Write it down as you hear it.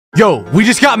Yo, we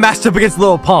just got matched up against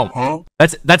Lil Pump. Huh?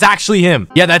 That's actually him.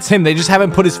 Yeah, that's him. They just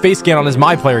haven't put his face scan on his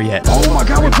My Player yet. Oh my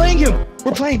god, we're playing him.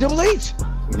 We're playing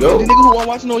DoubleH. Yo, the nigga who I'm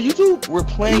watching on YouTube, we're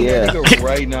playing that nigga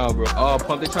right now, bro. Oh,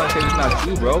 Pump, they trying to say it's not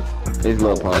you, bro. It's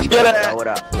Lil Pump. Get it. What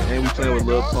up? And we playing with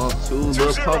Lil Pump too.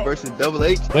 Lil Pump versus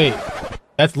DoubleH. Wait,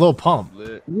 that's Lil Pump.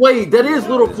 Wait, that is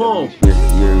Lil Pump.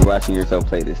 You're watching yourself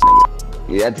play this nigga.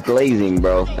 Yeah, that's glazing,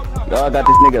 bro. Y'all got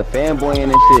this nigga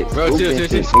fanboying and shit. Bro, chill.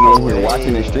 Nigga in here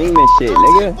watching the stream and shit,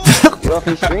 nigga. Get off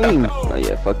the stream. Oh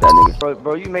yeah, fuck that nigga.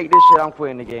 Bro, you make this shit, I'm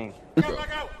quitting the game.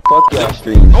 Fuck y'all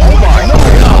stream. Oh my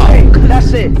god. Hey,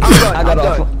 that's it. I'm done. I got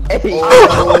off. Hey.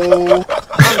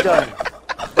 I'm done.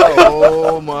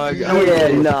 Oh my god.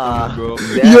 Yeah, nah. Bro.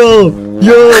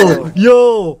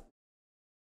 Yo.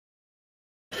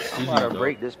 I'm about to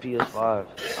break this PS5.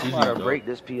 I'm about to break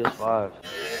this PS5.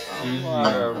 I'm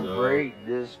about to break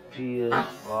this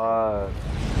PS5.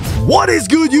 What is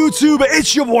good, YouTube?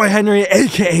 It's your boy Henry,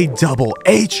 aka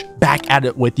DoubleH, back at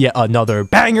it with yet another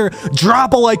banger.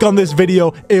 Drop a like on this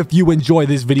video if you enjoy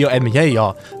this video, and hey,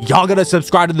 y'all gotta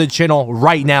subscribe to the channel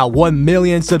right now. 1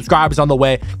 million subscribers on the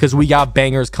way, because we got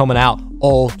bangers coming out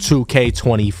all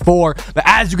 2K24. But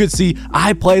as you can see,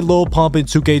 I played Lil Pump in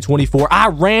 2K24. I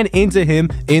ran into him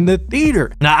in the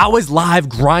theater. Now, I was live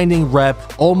grinding rep,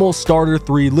 almost starter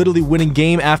 3, literally winning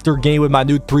game after game with my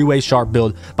new 3-way sharp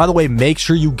build. By the way, make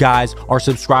sure you guys are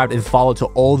subscribed and follow to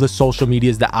all the social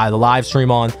medias that I live stream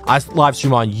on. I live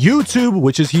stream on YouTube,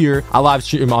 which is here. I live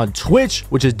stream on Twitch,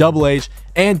 which is DoubleH,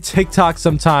 and TikTok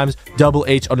sometimes,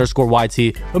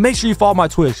 DoubleH_YT. But make sure you follow my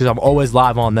Twitch, because I'm always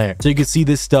live on there, so you can see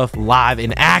this stuff live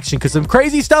in action, because some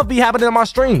crazy stuff be happening on my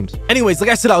streams. Anyways, like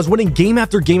I said, I was winning game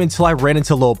after game until I ran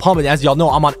into Lil Pump. And as y'all know,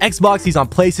 I'm on Xbox, he's on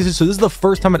PlayStation, so this is the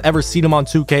first time I'd ever seen him on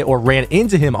 2K or ran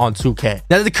into him on 2K.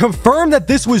 Now, to confirm that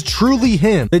this was truly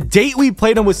him, the date we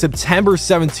played him was September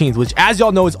 17th, which, as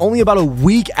y'all know, is only about a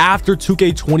week after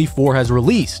 2K24 has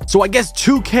released. So I guess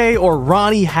 2K or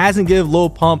Ronnie hasn't given Lil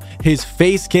Pump his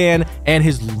face scan and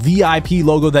his VIP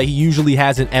logo that he usually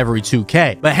has in every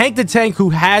 2K. But Hank the Tank,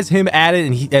 who has him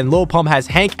added, and Lil Pump has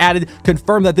Hank added,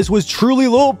 confirmed that this was truly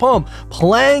Lil Pump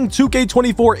playing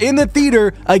 2K24 in the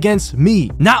theater against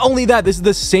me. Not only that, this is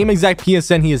the same exact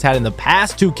PSN he has had in the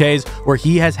past 2Ks, where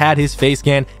he has had his face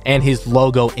scan and his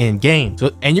logo in game.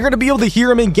 So, and you're gonna be able to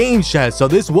hear him in game chat, so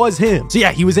this was him. So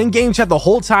yeah, he was in game chat the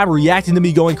whole time, reacting to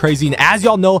me going crazy. And as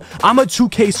y'all know, I'm a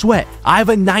 2K sweat. I have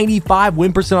a 95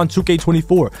 win percent on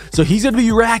 2K24, so he's gonna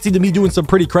be reacting to me doing some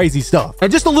pretty crazy stuff.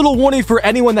 And just a little warning for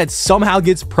anyone that somehow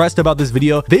gets pressed about this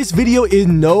video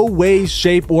in no way,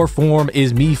 shape, or form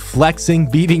is me flexing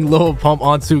beating Lil Pump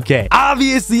on 2K.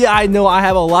 Obviously, I know I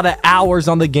have a lot of hours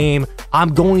on the game.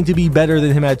 I'm going to be better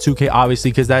than him at 2K,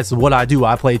 obviously, because that's what I do.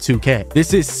 I play 2K.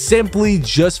 This is simply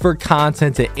just for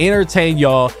content, to entertain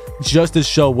y'all, just to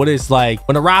show what it's like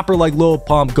when a rapper like Lil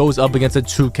Pump goes up against a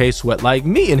 2K sweat like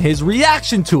me and his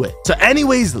reaction to it. So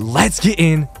anyways, let's get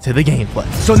into the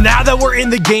gameplay. So now that we're in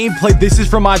the gameplay, this is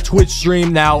from my Twitch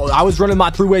stream. Now, I was running my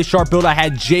 3-way sharp build. I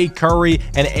had Jay Curry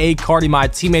and A Cardi, my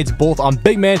teammates, both on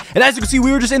Big Man. And as you can see,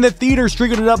 we were just in the theater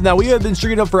streaking it up. Now, we have been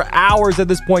streaking it up for hours at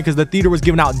this point, because the theater was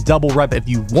giving out double rep if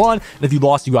you won, and if you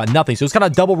lost, you got nothing. So it's kind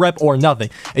of double rep or nothing.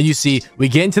 And you see, we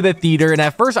get into the theater, and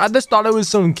at first, I just thought it was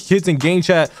some kids in game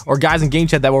chat or guys in game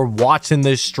chat that were watching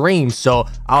this stream. So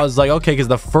I was like, okay, because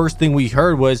the first thing we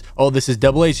heard was, oh, this is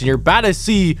DoubleH, and you're about to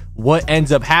see what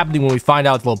ends up happening when we find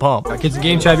out it's Lil Pump. All right, kids in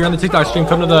game chat, if you're on the TikTok stream,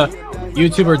 come to the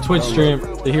YouTube or Twitch stream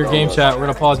to hear game chat. We're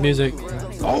gonna pause music.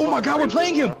 Oh my god, we're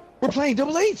playing him. We're playing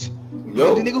DoubleH.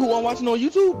 Yo, the nigga who I'm watching on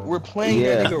YouTube, we're playing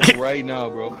that nigga right now,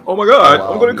 bro. Oh my god,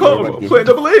 I'm gonna call him. I'm playing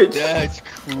DoubleH. That's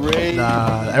crazy.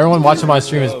 Nah, everyone watching my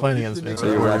stream is playing against me. So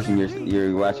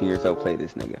you're watching yourself play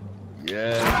this nigga.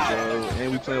 Yeah, bro.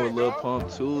 And we playing with Lil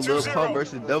Pump too. Lil Pump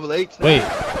versus DoubleH. Wait,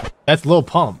 that's Lil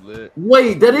Pump.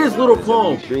 Wait, that is Lil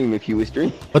Pump. Stream if you would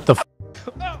stream. What the f?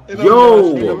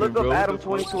 Yo, Look up Adam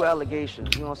 22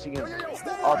 allegations. You don't see him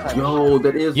all types. Yo,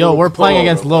 that is. Yo, Lil we're playing Pump.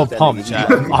 against Lil Pump, chat.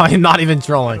 I'm not even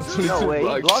trolling. No way.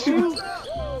 He blocked you?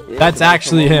 Yeah, That's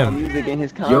actually him. Music in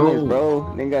his comments,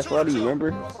 bro. Nigga got slutty,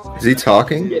 remember? Is he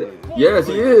talking? Yes,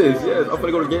 he is. Yes, I'm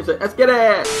gonna go to game chat. Let's get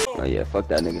it. Oh yeah, fuck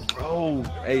that nigga. Bro,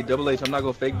 hey, DoubleH, I'm not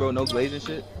gonna fake, bro. No glaze and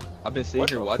shit. I've been sitting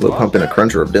here watching. Lil Pump in a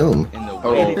cruncher of doom. In the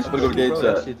Oh, way I'm that gonna go to game bro,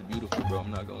 chat. that shit's beautiful, bro.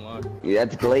 I'm not gonna lie. Yeah,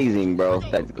 that's glazing, bro.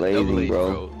 That's glazing, DoubleH,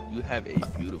 bro. You have a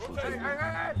beautiful technique.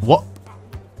 What?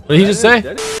 What did he just say?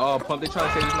 Oh, Pump, they trying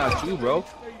to say it's not you, bro.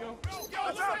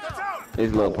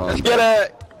 It's Lil Pump. Let's get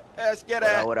it. Let's get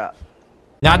it. What up?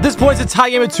 Now at this point, it's a tie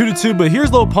game at 2-2, but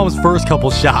here's Lil Pump's first couple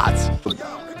shots.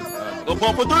 Lil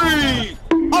Pump for 3.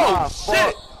 Oh,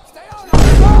 shit.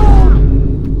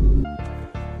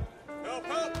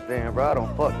 Damn, bro, I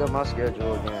done fucked up my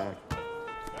schedule again.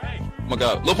 Oh my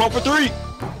god, Lil Pump for 3.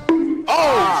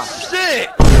 Oh shit!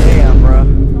 Damn, bro.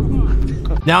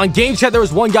 Now in game chat, there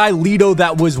was one guy, Lido,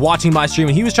 that was watching my stream,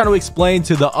 and he was trying to explain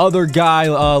to the other guy,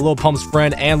 Lil Pump's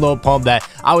friend, and Lil Pump, that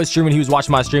I was streaming, he was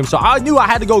watching my stream. So I knew I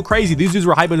had to go crazy. These dudes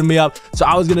were hyping me up, so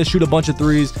I was gonna shoot a bunch of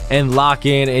threes and lock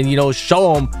in and, you know,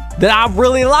 show them that I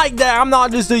really like that. I'm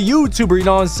not just a YouTuber, you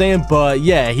know what I'm saying? But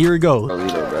yeah, here it goes. Bro,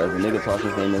 Lido, bro. The nigga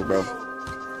talking famous, bro.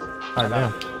 I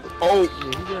know. Oh,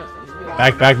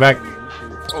 Back.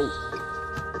 oh.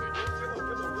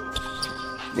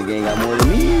 Nigga ain't got more than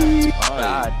me.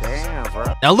 God damn, bro.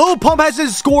 Now, Lil Pump hasn't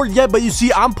scored yet, but you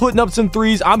see, I'm putting up some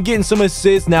threes. I'm getting some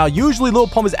assists. Now, usually Lil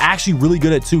Pump is actually really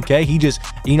good at 2K. He just,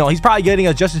 you know, he's probably getting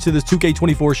adjusted to this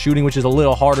 2K24 shooting, which is a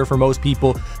little harder for most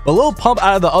people. But Lil Pump,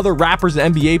 out of the other rappers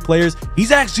and NBA players,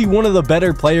 he's actually one of the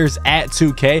better players at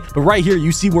 2K. But right here,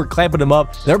 you see we're clamping him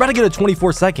up. They're about to get a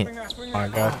 24-second. Oh my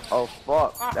god. Oh,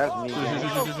 fuck. That's me,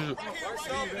 man.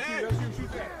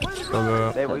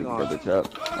 There we go. Bitch up.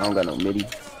 I don't got no midi.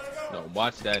 No,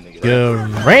 watch that nigga. Good,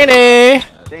 Rainy.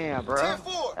 Damn, bro.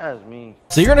 That's me.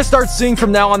 So you're gonna start seeing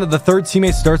from now on that the third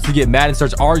teammate starts to get mad and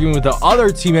starts arguing with the other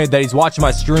teammate that he's watching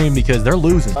my stream because they're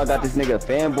losing. I got this nigga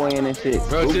fanboying and shit.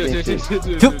 Bro, shoot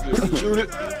it.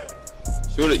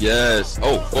 Shoot it, yes.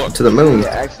 Oh, fuck. To the moon. Yeah,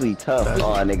 actually tough.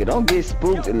 Oh, nigga, don't get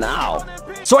spooked now.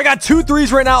 So I got 2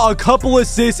 threes right now, a couple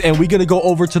assists, and we're gonna go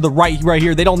over to the right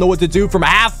here. They don't know what to do from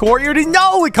half court. You already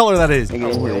know what color that is.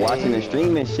 Nigga in here watching the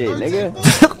stream and shit, nigga.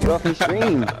 Get off the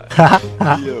stream.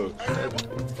 Yo.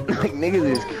 Like, niggas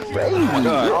is crazy.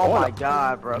 Oh my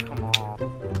god, bro. Come on.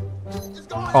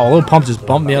 Oh, Lil Pump just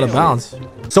bumped me out of bounds.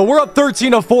 So we're up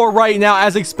 13-4 right now,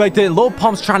 as expected. Lil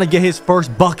Pump's trying to get his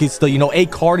first bucket still. You know,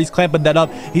 8 card. He's clamping that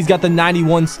up. He's got the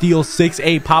 91 steal,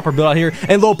 6'8 popper build out here.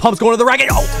 And Lil Pump's going to the racket.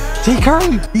 Oh, T.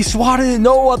 Curry. He swatted it.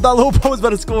 No, I thought Lil Pump was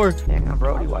about to score. Damn,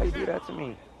 Brody, why you do that to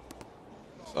me?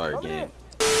 Sorry, game.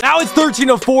 Now it's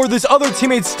 13-4. This other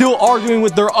teammate's still arguing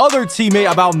with their other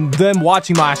teammate about them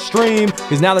watching my stream,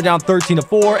 because now they're down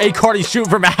 13-4. A Cardi shooting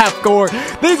from half court.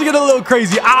 Things are getting a little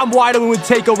crazy. I'm wide open with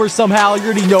takeover somehow. You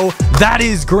already know that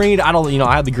is green. I don't, you know,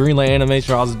 I had the green light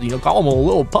animation. I was, you know, calling them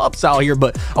little pups out here,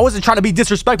 but I wasn't trying to be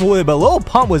disrespectful with it. But Lil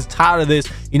Pump was tired of this.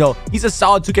 You know, he's a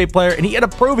solid 2K player, and he had to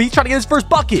prove it. He's trying to get his first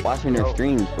bucket. Watching their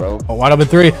streams, bro. Oh, wide open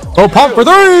 3. Lil Pump for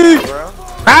 3.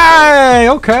 Hey,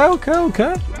 okay.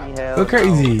 Go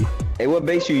crazy. Hey, what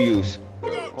base you use?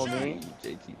 For me?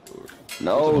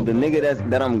 No, the nigga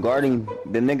that I'm guarding,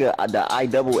 the nigga, the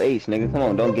iDouble nigga. Come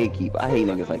on, don't gatekeep. I hate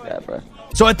niggas like that, bro.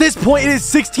 So at this point, it is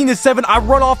 16-7. I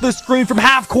run off the screen from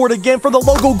half court again for the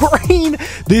logo green.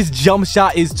 This jump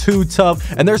shot is too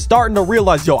tough, and they're starting to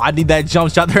realize, yo, I need that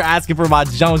jump shot. They're asking for my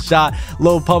jump shot.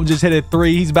 Lil Pump just hit a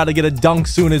 3. He's about to get a dunk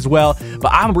soon as well.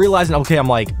 But I'm realizing, okay, I'm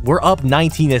like, we're up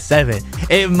 19-7.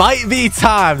 It might be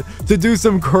time to do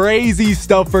some crazy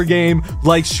stuff for game,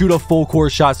 like shoot a full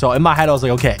court shot. So in my head, I was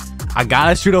like, okay, I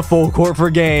gotta shoot a full court for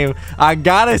game. I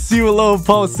gotta see what Lil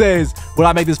Pump says when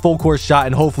I make this full court shot,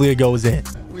 and hopefully it goes in.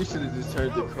 We should have just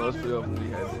turned the crossplay off when we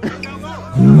had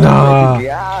this. Nah.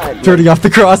 God. Turning off the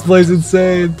crossplay is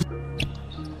insane.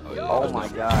 Oh my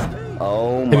god.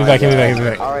 Oh my Hit me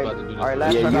back. Alright,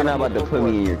 last Yeah, time you're I not about to put me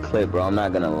in your clip, bro. I'm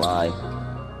not gonna lie.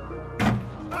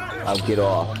 I'll get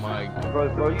off. Oh my god.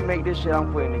 Bro, you make this shit,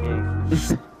 I'm quitting the game.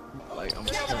 Like, I'm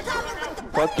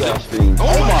Fuck your stream.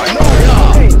 Oh my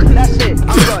god. Hey, that's it. I'm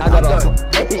done. I got off.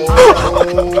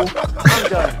 I'm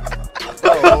done.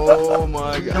 Oh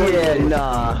my god. Yeah,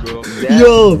 nah. Bro.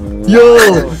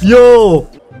 Yo.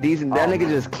 That nigga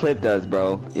just clipped us,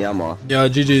 bro. Yeah, I'm off. Yo,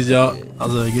 GG's, yo. That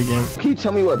was a good game. Can you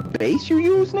tell me what base you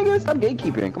use, nigga? Stop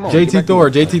gatekeeping. Come on.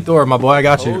 JT Thor, my boy, I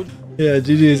got you. Yeah,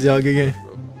 GG's, yo. Good game.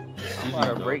 I'm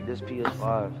about to break this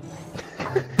PS5.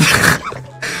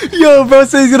 Yo, bro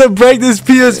says he's gonna break this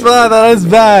PS5. That is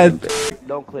bad.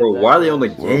 Don't clip Bro, that. why are they on the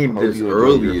game this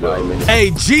early, though?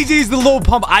 Hey, GG's the Lil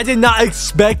Pump. I did not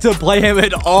expect to play him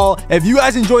at all. If you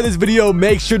guys enjoyed this video,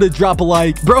 make sure to drop a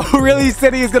like. Bro really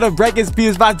said he was gonna break his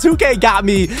PS5. 2K got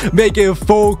me making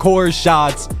full court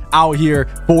shots out here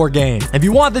for game. If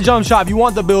you want the jump shot, if you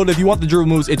want the build, if you want the dribble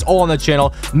moves, it's all on the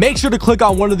channel. Make sure to click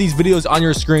on one of these videos on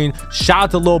your screen. Shout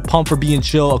out to Lil Pump for being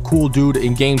chill, a cool dude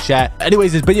in game chat.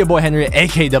 Anyways, it's been your boy Henry,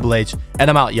 aka DoubleH, and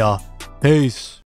I'm out, y'all. Peace.